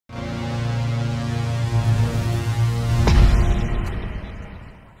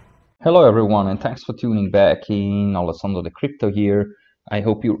Hello everyone, and thanks for tuning back in. Alessandro the Crypto here. I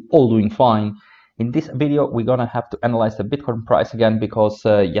hope you're all doing fine. In this video, we're gonna have to analyze the Bitcoin price again because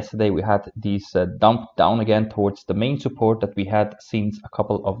yesterday we had this dump down again towards the main support that we had since a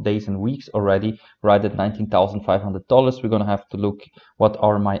couple of days and weeks already, right at $19,500. We're gonna have to look what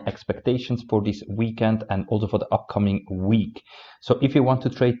are my expectations for this weekend and also for the upcoming week. So if you want to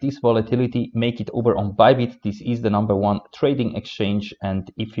trade this volatility, make it over on Bybit. This is the #1 trading exchange,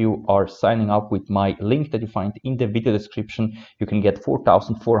 and if you are signing up with my link that you find in the video description, you can get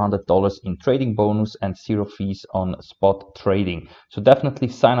 $4,400 in trading bonus and 0 fees on spot trading. So definitely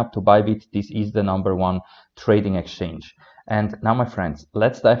sign up to Bybit. This is the #1 trading exchange. And now, my friends,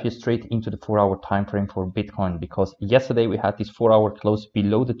 let's dive here straight into the 4-hour time frame for Bitcoin, because yesterday we had this 4-hour close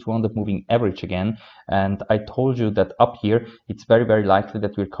below the 200 moving average again, and I told you that up here it's very likely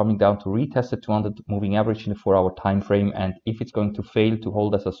that we're coming down to retest the 200 moving average in the 4-hour time frame, and if it's going to fail to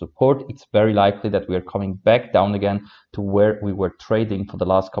hold as a support, it's very likely that we are coming back down again to where we were trading for the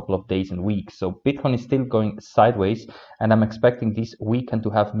last couple of days and weeks. So Bitcoin is still going sideways, and I'm expecting this weekend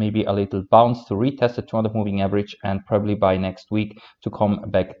to have maybe a little bounce to retest the 200 moving average, and probably by next week to come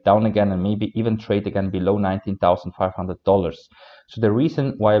back down again and maybe even trade again below $19,500. So the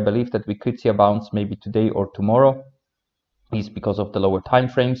reason why I believe that we could see a bounce maybe today or tomorrow is because of the lower time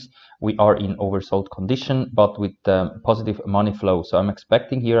frames. We are in oversold condition, but with positive money flow. So I'm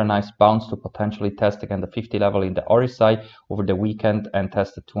expecting here a nice bounce to potentially test again the 50 level in the RSI over the weekend and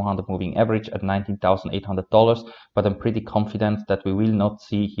test the 200 moving average at $19,800. But I'm pretty confident that we will not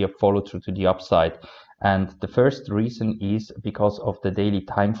see here follow through to the upside. And the first reason is because of the daily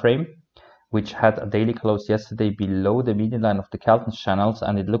time frame, which had a daily close yesterday below the median line of the Kelton channels,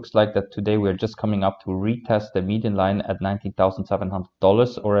 and it looks like that today we're just coming up to retest the median line at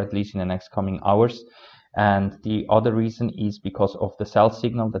 $19,700, or at least in the next coming hours. And the other reason is because of the sell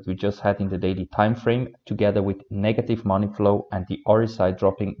signal that we just had in the daily time frame, together with negative money flow and the RSI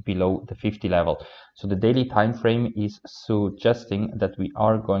dropping below the 50 level. So the daily time frame is suggesting that we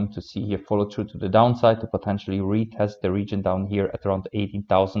are going to see here follow through to the downside to potentially retest the region down here at around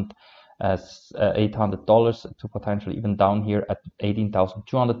 $18,800 to potentially even down here at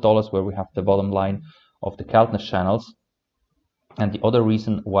 $18,200, where we have the bottom line of the Kelton channels. And the other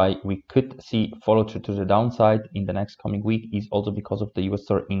reason why we could see follow through to the downside in the next coming week is also because of the US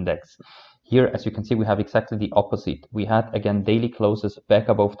dollar index. Here, as you can see, we have exactly the opposite. We had again daily closes back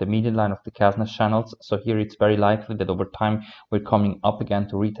above the median line of the Kelton channels. So here it's very likely that over time we're coming up again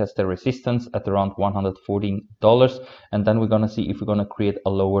to retest the resistance at around $114, and then we're going to see if we're going to create a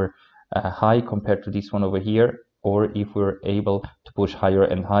lower high compared to this one over here, or if we're able to push higher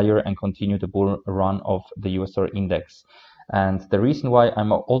and higher and continue the bull run of the US dollar index. And the reason why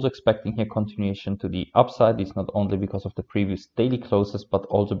I'm also expecting here continuation to the upside is not only because of the previous daily closes, but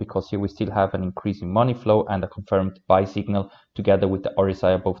also because here we still have an increase in money flow and a confirmed buy signal together with the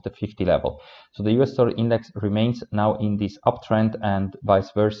RSI above the 50 level. So the US dollar index remains now in this uptrend, and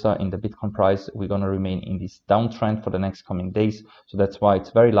vice versa in the Bitcoin price, we're going to remain in this downtrend for the next coming days. So that's why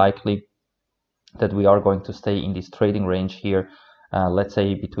it's very likely that we are going to stay in this trading range here. Let's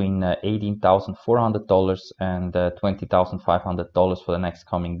say between $18,400 and $20,500 for the next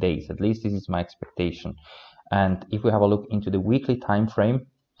coming days. At least this is my expectation. And if we have a look into the weekly time frame,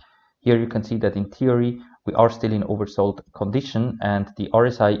 here you can see that in theory we are still in oversold condition, and the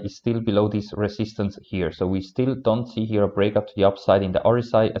RSI is still below this resistance here. So we still don't see here a breakout to the upside in the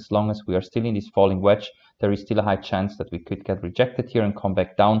RSI. As long as we are still in this falling wedge, there is still a high chance that we could get rejected here and come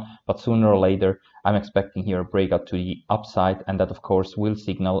back down. But sooner or later, I'm expecting here a breakout to the upside, and that of course will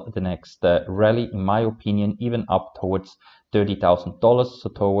signal the next rally, in my opinion, even up towards $30,000. So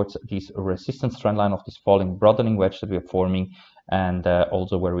towards this resistance trend line of this falling broadening wedge that we are forming, and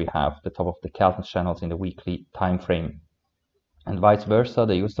also where we have the top of the Kelton channels in the weekly time frame. And vice versa,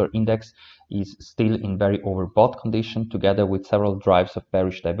 the US dollar index is still in very overbought condition, together with several drives of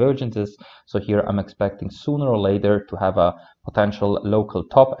bearish divergences. So here I'm expecting sooner or later to have a potential local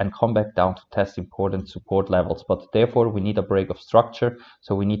top and come back down to test important support levels. But therefore we need a break of structure.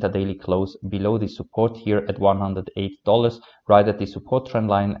 So we need a daily close below the support here at $108, right at the support trend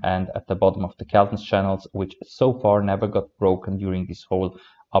line and at the bottom of the Kelton channels, which so far never got broken during this whole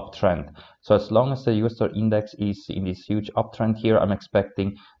uptrend. So as long as the US dollar index is in this huge uptrend here, I'm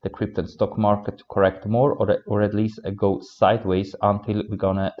expecting the crypto and stock market to correct more, or at least go sideways until we're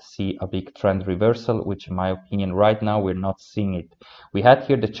gonna see a big trend reversal, which in my opinion right now we're not seeing it. We had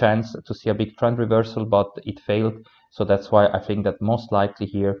here the chance to see a big trend reversal, but it failed. So that's why I think that most likely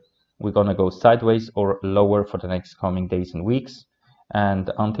here we're gonna go sideways or lower for the next coming days and weeks.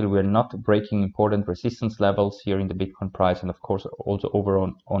 and until we're not breaking important resistance levels here in the Bitcoin price, and of course also over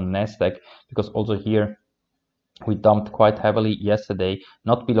on Nasdaq, because also here we dumped quite heavily yesterday,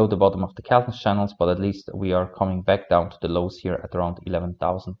 not below the bottom of the Keltner channels, but at least we are coming back down to the lows here at around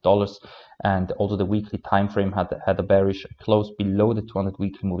 $11,000. And also the weekly time frame had a bearish close below the 200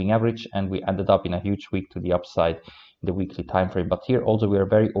 weekly moving average, and we ended up in a huge week to the upside in the weekly time frame. But here also we are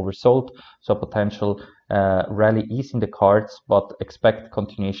very oversold, so potential rally is in the cards, but expect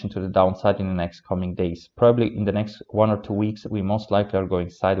continuation to the downside in the next coming days. Probably in the next 1 or 2 weeks, we most likely are going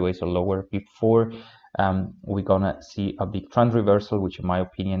sideways or lower before we're gonna see a big trend reversal, which in my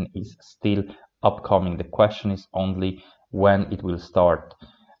opinion is still upcoming. The question is only when it will start.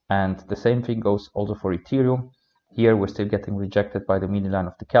 And the same thing goes also for Ethereum. Here we're still getting rejected by the mini line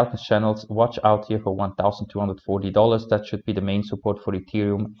of the Keltner channels. Watch out here for $1,240. That should be the main support for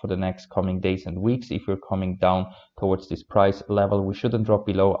Ethereum for the next coming days and weeks. If we're coming down towards this price level, we shouldn't drop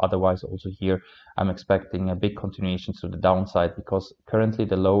below. Otherwise, also here I'm expecting a big continuation to the downside, because currently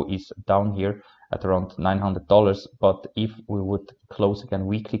the low is down here at around $900. But if we would close again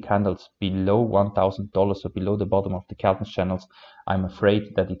weekly candles below $1,000, so below the bottom of the Keltner channels, I'm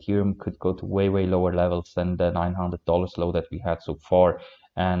afraid that Ethereum could go to way lower levels than the $900 low that we had so far.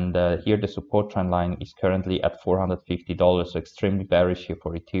 And here the support trend line is currently at $450, so extremely bearish here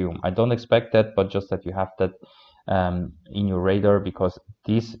for Ethereum. I don't expect that, but just that you have that in your radar, because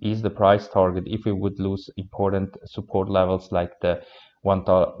this is the price target if we would lose important support levels like the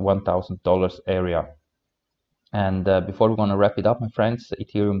 $1,000 area. And before we're going to wrap it up, my friends,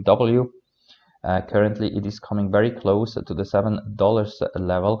 Ethereum W, currently it is coming very close to the $7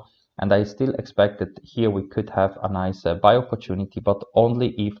 level, and I still expect that here we could have a nice buy opportunity, but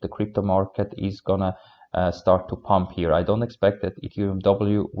only if the crypto market is gonna start to pump here. I don't expect that Ethereum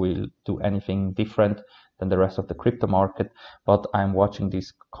W will do anything different than the rest of the crypto market, but I'm watching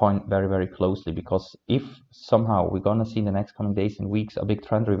this coin very closely, because if somehow we're gonna see in the next coming days and weeks a big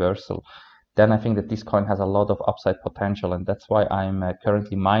trend reversal, then I think that this coin has a lot of upside potential, and that's why I'm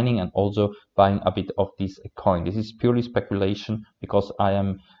currently mining and also buying a bit of this coin. This is purely speculation, because I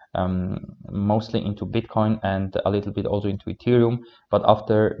am mostly into Bitcoin and a little bit also into Ethereum, but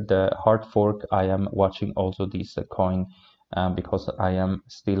after the hard fork I am watching also this coin because I am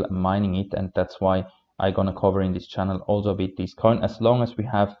still mining it, and that's why I'm gonna cover in this channel also a bit this coin, as long as we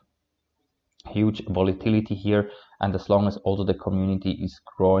have huge volatility here, and as long as also the community is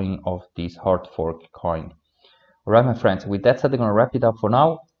growing of this hard fork coin. Alright, my friends, with that said, I'm gonna wrap it up for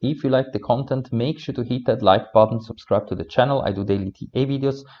now. If you like the content, make sure to hit that like button, subscribe to the channel. I do daily TA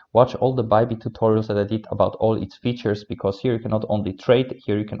videos. Watch all the Bybit tutorials that I did about all its features, because here you can not only trade,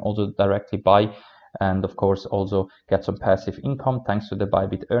 here you can also directly buy, and of course also get some passive income thanks to the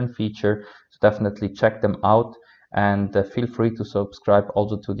Bybit Earn feature. So definitely check them out. And feel free to subscribe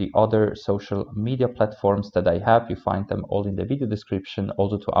also to the other social media platforms that I have. You find them all in the video description,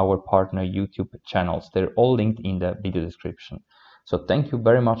 also to our partner YouTube channels. They're all linked in the video description. So thank you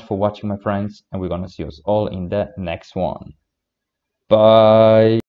very much for watching, my friends, and we're gonna see us all in the next one. Bye.